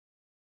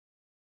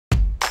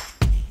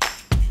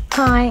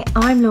Hi,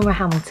 I'm Laura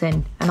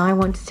Hamilton and I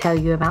want to tell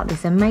you about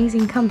this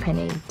amazing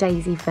company,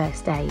 Daisy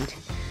First Aid.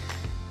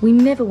 We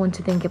never want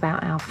to think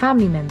about our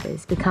family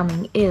members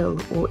becoming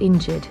ill or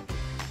injured,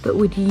 but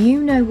would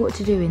you know what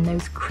to do in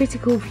those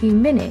critical few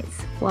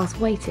minutes whilst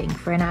waiting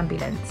for an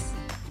ambulance?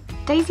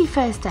 Daisy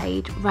First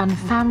Aid run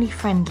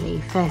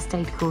family-friendly first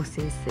aid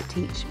courses that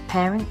teach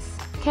parents,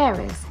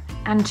 carers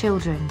and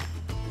children.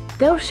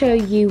 They'll show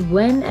you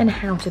when and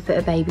how to put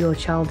a baby or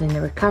child in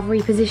the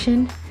recovery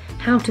position,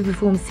 how to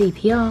perform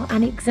CPR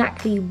and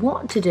exactly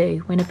what to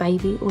do when a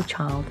baby or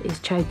child is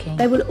choking.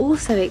 They will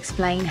also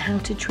explain how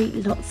to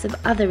treat lots of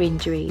other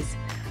injuries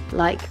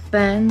like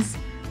burns,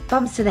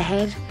 bumps to the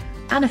head,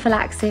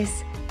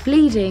 anaphylaxis,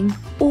 bleeding,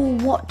 or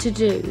what to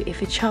do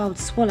if a child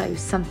swallows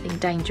something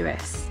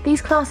dangerous.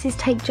 These classes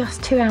take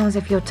just 2 hours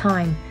of your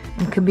time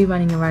and can be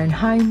run in your own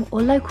home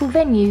or local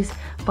venues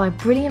by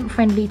brilliant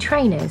friendly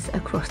trainers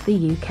across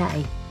the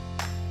UK.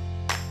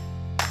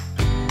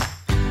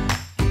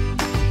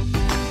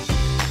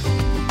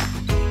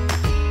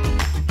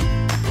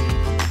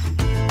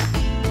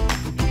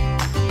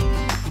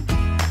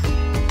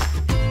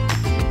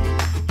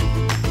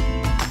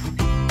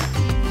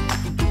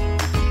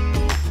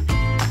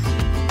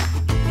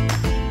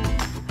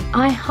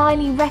 I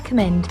highly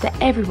recommend that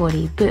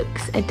everybody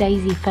books a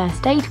Daisy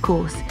First Aid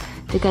course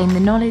to gain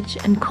the knowledge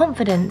and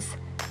confidence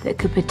that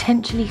could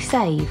potentially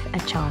save a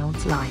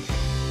child's life.